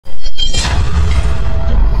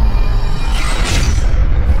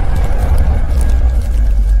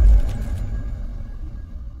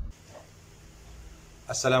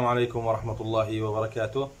السلام عليكم ورحمة الله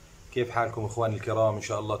وبركاته. كيف حالكم اخواني الكرام؟ ان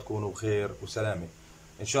شاء الله تكونوا بخير وسلامة.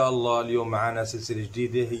 ان شاء الله اليوم معنا سلسلة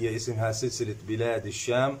جديدة هي اسمها سلسلة بلاد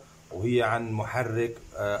الشام، وهي عن محرك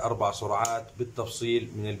 4 سرعات بالتفصيل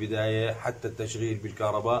من البداية حتى التشغيل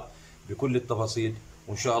بالكهرباء بكل التفاصيل،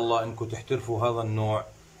 وان شاء الله انكم تحترفوا هذا النوع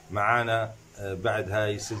معنا بعد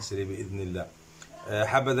هاي السلسلة بإذن الله.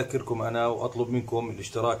 حاب أذكركم أنا وأطلب منكم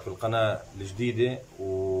الاشتراك في القناة الجديدة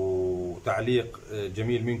وتعليق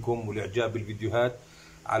جميل منكم والإعجاب بالفيديوهات،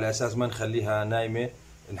 على أساس ما نخليها نايمة،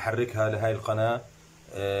 نحركها لهاي القناة.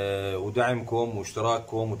 ودعمكم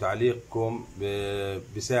واشتراككم وتعليقكم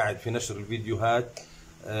بيساعد في نشر الفيديوهات.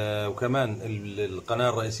 وكمان القناة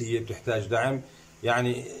الرئيسية بتحتاج دعم،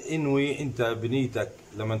 يعني انوي انت بنيتك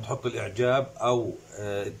لما تحط الإعجاب أو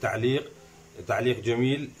التعليق، تعليق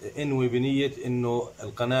جميل، انوي بنية انه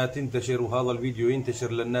القناة تنتشر وهذا الفيديو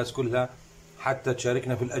ينتشر للناس كلها، حتى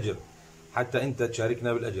تشاركنا في الأجر، حتى انت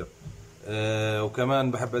تشاركنا بالأجر.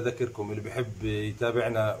 وكمان بحب أذكركم اللي بحب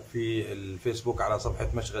يتابعنا في الفيسبوك على صفحة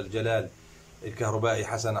مشغل جلال الكهربائي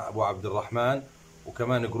حسن أبو عبد الرحمن،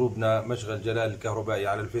 وكمان جروبنا مشغل جلال الكهربائي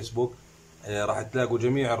على الفيسبوك. راح تلاقوا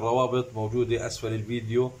جميع الروابط موجودة أسفل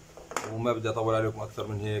الفيديو، وما بدي أطول عليكم أكثر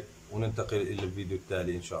من هيك، وننتقل إلى الفيديو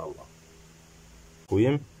التالي إن شاء الله.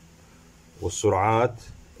 التقويم والسرعات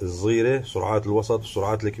الصغيرة، سرعات الوسط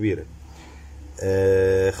والسرعات الكبيرة.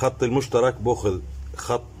 خط المشترك باخذ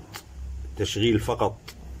خط تشغيل فقط،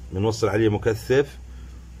 بنوصل عليه مكثف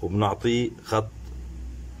وبنعطيه خط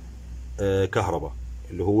كهرباء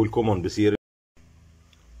اللي هو الكومون بصير.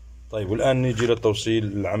 طيب والآن نيجي للتوصيل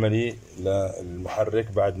العملي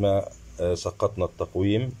للمحرك بعد ما سقطنا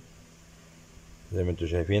التقويم زي ما انتم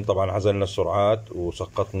شايفين. طبعا عزلنا السرعات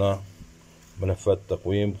وسقطنا ملفات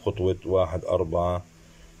التقويم خطوة 1 4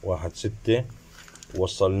 1 6،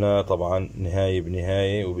 وصلناه طبعا نهاية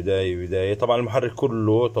بنهاية وبداية ببداية. طبعا المحرك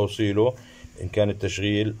كله توصيله إن كان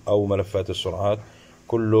التشغيل أو ملفات السرعات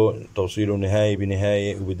كله توصيله نهاية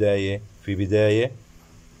بنهاية وبداية في بداية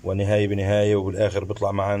ونهاية بنهاية، وبالآخر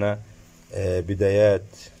بيطلع معنا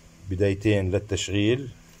بدايتين للتشغيل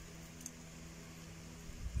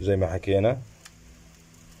زي ما حكينا،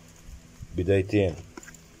 بدايتين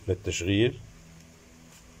للتشغيل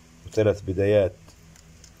وثلاث بدايات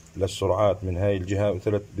للسرعات من هاي الجهة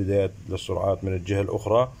وثلاث بدايات للسرعات من الجهة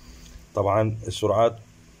الأخرى. طبعا السرعات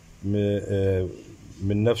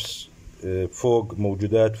من نفس فوق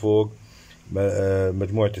موجودات فوق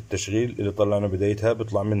مجموعة التشغيل اللي طلعنا بدايتها،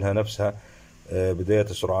 بيطلع منها نفسها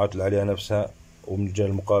بدايات السرعات اللي عليها نفسها، ومن الجهة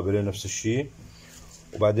المقابلة نفس الشيء.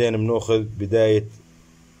 وبعدين بناخذ بداية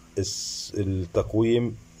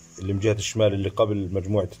التقويم اللي من جهة الشمال اللي قبل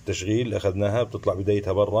مجموعة التشغيل اللي أخذناها، بتطلع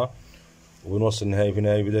بدايتها برا، وبنوصل نهاية في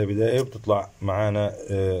نهاية بداية بداية، وبتطلع معانا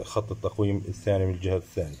خط التقويم الثاني من الجهة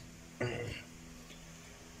الثانية.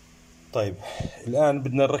 طيب الآن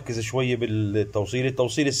بدنا نركز شوية بالتوصيل.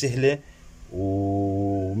 التوصيل سهلة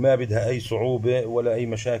وما بدها أي صعوبة ولا أي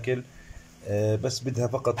مشاكل، بس بدها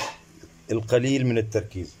فقط القليل من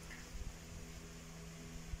التركيز.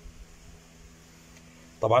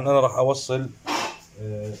 طبعا أنا راح أوصل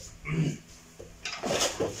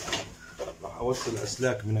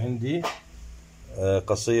أسلاك من عندي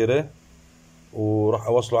قصيرة، وراح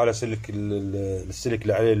أوصله على السلك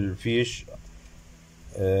اللي عليه الفيش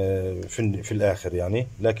في الآخر يعني.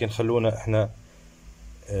 لكن خلونا إحنا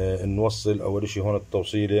نوصل أول شيء هون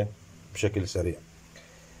التوصيلة بشكل سريع.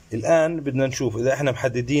 الآن بدنا نشوف إذا إحنا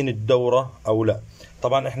محددين الدورة أو لا.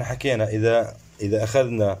 طبعا إحنا حكينا إذا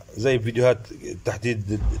أخذنا زي فيديوهات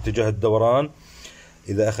تحديد اتجاه الدوران،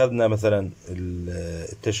 إذا أخذنا مثلا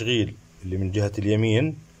التشغيل اللي من جهة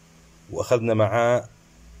اليمين وأخذنا معاه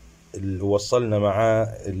وصلنا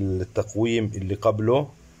معاه التقويم اللي قبله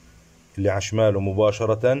اللي على شماله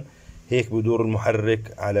مباشرة، هيك بدور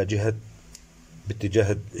المحرك على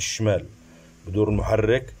باتجاه الشمال، بدور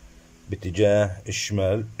المحرك باتجاه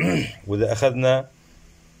الشمال. وإذا أخذنا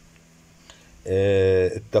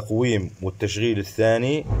التقويم والتشغيل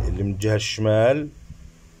الثاني اللي من جهة الشمال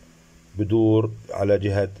بدور على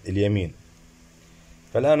جهة اليمين.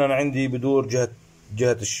 فالآن أنا عندي بدور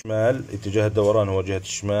جهة الشمال، اتجاه الدوران هو جهة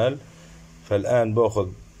الشمال. فالآن باخذ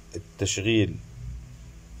التشغيل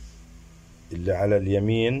اللي على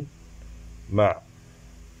اليمين مع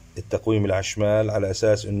التقويم اللي على الشمال على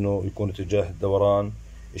أساس إنه يكون اتجاه الدوران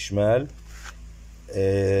شمال.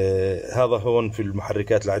 هذا هون في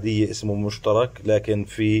المحركات العادية اسمه مشترك، لكن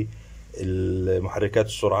في المحركات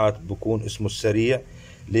السرعات بكون اسمه السريع.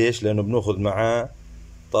 ليش؟ لأنه بناخذ معاه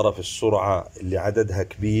طرف السرعة اللي عددها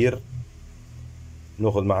كبير،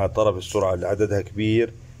 ناخذ معاه طرف السرعة اللي عددها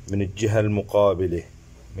كبير من الجهة المقابلة.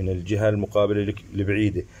 من الجهة المقابلة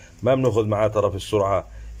البعيدة. ما بناخذ معاه طرف السرعة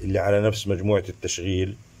اللي على نفس مجموعة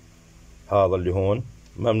التشغيل، هذا اللي هون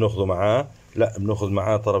ما بناخذه معاه، لا بناخذ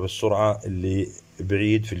معاه طرف السرعة اللي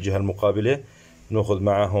بعيد في الجهة المقابلة، بناخذ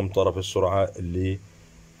معاهم طرف السرعة اللي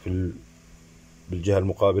بالجهة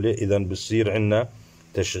المقابلة. إذا بصير عندنا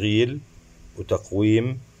تشغيل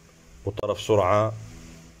وتقويم وطرف سرعة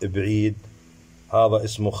بعيد، هذا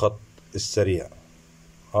اسمه خط السريع،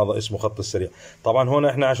 هذا اسمه خط السريع. طبعا هون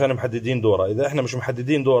احنا عشان محددين دورة، اذا احنا مش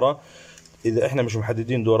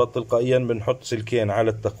محددين دورة تلقائيا بنحط سلكين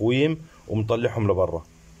على التقويم ومطلعهم لبرا،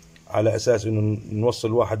 على اساس انه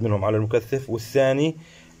نوصل واحد منهم على المكثف والثاني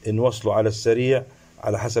نوصله على السريع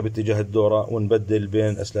على حسب اتجاه الدورة، ونبدل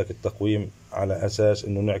بين اسلاك التقويم على اساس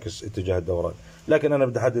انه نعكس اتجاه الدوران. لكن انا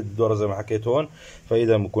بدي احدد الدورة زي ما حكيت هون.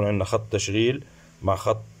 فاذا بكون عندنا خط تشغيل مع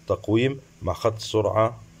خط تقويم مع خط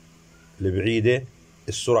سرعة البعيدة،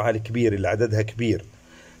 السرعة الكبيرة اللي عددها كبير،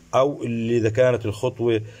 او اللي اذا كانت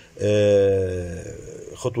الخطوة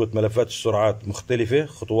خطوة ملفات السرعات مختلفة،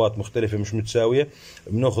 خطوات مختلفة مش متساوية،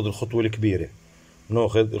 بناخذ الخطوة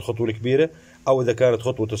الكبيرة، او اذا كانت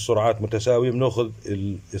خطوة السرعات متساوية بناخذ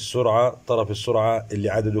السرعة طرف السرعة اللي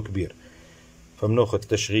عدده كبير. فبناخذ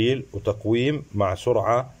تشغيل وتقويم مع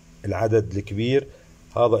سرعة العدد الكبير،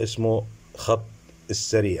 هذا اسمه خط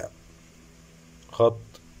السريع. خط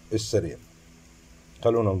السريع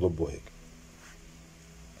خلونا نضبه هيك.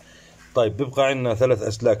 طيب بيبقى عندنا 3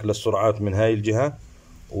 أسلاك للسرعات من هاي الجهة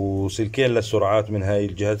وسلكين للسرعات من هاي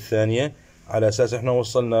الجهة الثانية، على أساس إحنا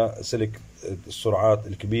وصلنا سلك السرعات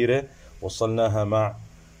الكبيرة وصلناها مع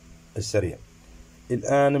السريع.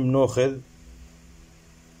 الآن بناخذ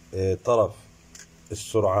طرف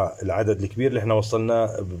السرعة العدد الكبير اللي إحنا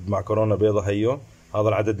وصلناه مع كورونا بيضة، هيو هذا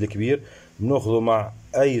العدد الكبير بناخذه مع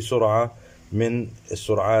أي سرعة من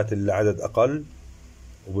السرعات اللي عدد أقل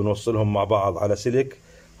وبنوصلهم مع بعض على سلك،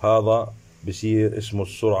 هذا بصير اسمه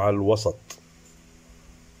السرعة الوسط.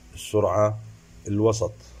 السرعة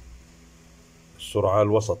الوسط، السرعة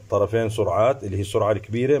الوسط، طرفين سرعات اللي هي السرعة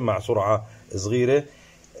الكبيرة مع سرعة صغيرة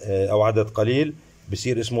أو عدد قليل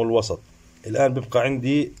بصير اسمه الوسط. الآن بيبقى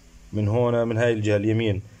عندي من هنا من هاي الجهة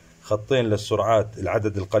اليمين خطين للسرعات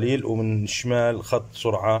العدد القليل، ومن الشمال خط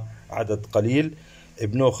سرعة عدد قليل.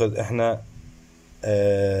 بناخذ احنا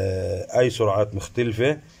اي سرعات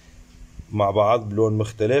مختلفة مع بعض بلون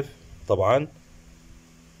مختلف، طبعا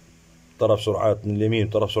طرف سرعات من اليمين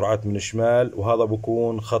وطرف سرعات من الشمال، وهذا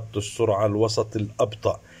بكون خط السرعة الوسط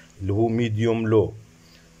الأبطأ اللي هو ميديوم لو،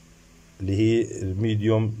 اللي هي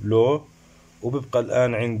الميديوم لو. وبيبقى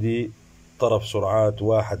الآن عندي طرف سرعات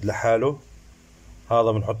واحد لحاله،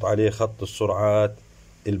 هذا بنحط عليه خط السرعات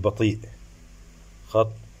البطيء،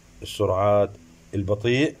 خط السرعات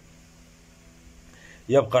البطيء.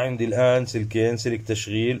 يبقى عندي الآن سلكين، سلك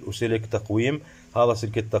تشغيل وسلك تقويم. هذا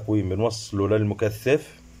سلك التقويم بنوصله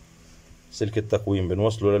للمكثف، سلك التقويم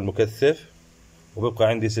بنوصله للمكثف، وبيبقى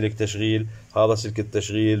عندي سلك تشغيل. هذا سلك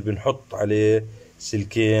التشغيل بنحط عليه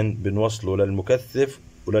سلكين بنوصله للمكثف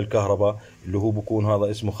وللكهرباء، اللي هو بكون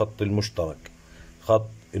هذا اسمه خط المشترك. خط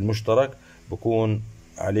المشترك بكون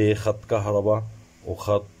عليه خط كهرباء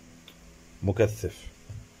وخط مكثف.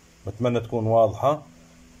 بتمنى تكون واضحة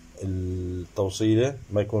التوصيلة،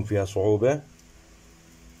 ما يكون فيها صعوبة.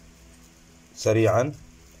 سريعا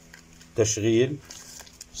تشغيل،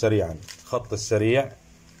 سريعا خط السريع،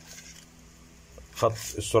 خط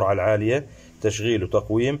السرعة العالية، تشغيل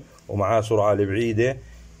وتقويم ومعاه سرعة البعيدة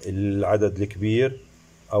العدد الكبير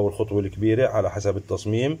أو الخطوة الكبيرة على حسب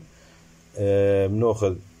التصميم.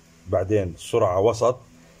 بناخذ بعدين سرعة وسط،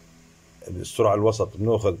 السرعة الوسط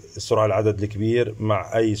بناخذ السرعة العدد الكبير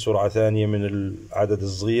مع أي سرعة ثانية من العدد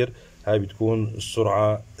الصغير، هاي بتكون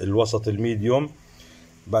السرعة الوسط الميديوم.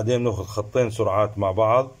 بعدين بناخذ خطين سرعات مع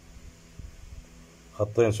بعض،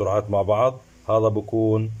 خطين سرعات مع بعض، هذا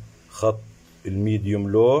بكون خط الميديوم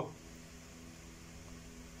لو،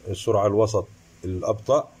 السرعة الوسط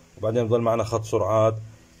الأبطأ. وبعدين بضل معنا خط سرعات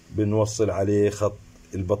بنوصل عليه خط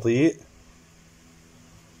البطيء،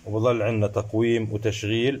 وبضل عندنا تقويم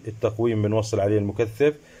وتشغيل. التقويم بنوصل عليه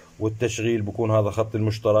المكثف، والتشغيل بكون هذا خط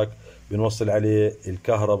المشترك بنوصل عليه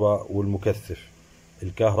الكهرباء والمكثف،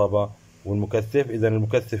 الكهرباء والمكثف. إذا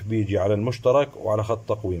المكثف بيجي على المشترك وعلى خط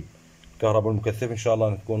تقويم، الكهرباء والمكثف. إن شاء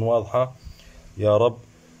الله تكون واضحة يا رب.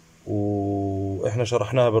 وإحنا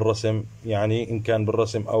شرحناها بالرسم، يعني إن كان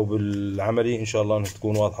بالرسم أو بالعملي إن شاء الله أنها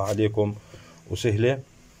تكون واضحة عليكم وسهلة.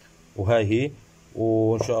 وهاي هي،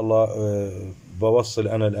 وإن شاء الله بوصل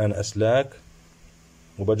أنا الآن أسلاك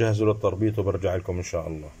وبجهزه للتربيط وبرجع لكم إن شاء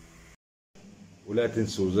الله. ولا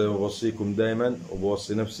تنسوا زي ما بوصيكم دائما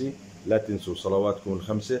وبوصي نفسي، لا تنسوا صلواتكم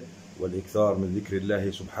الخمسة والإكثار من ذكر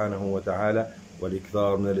الله سبحانه وتعالى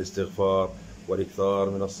والإكثار من الاستغفار والإكثار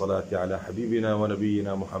من الصلاة على حبيبنا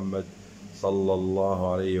ونبينا محمد صلى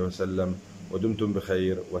الله عليه وسلم. ودمتم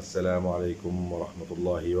بخير، والسلام عليكم ورحمة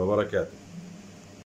الله وبركاته.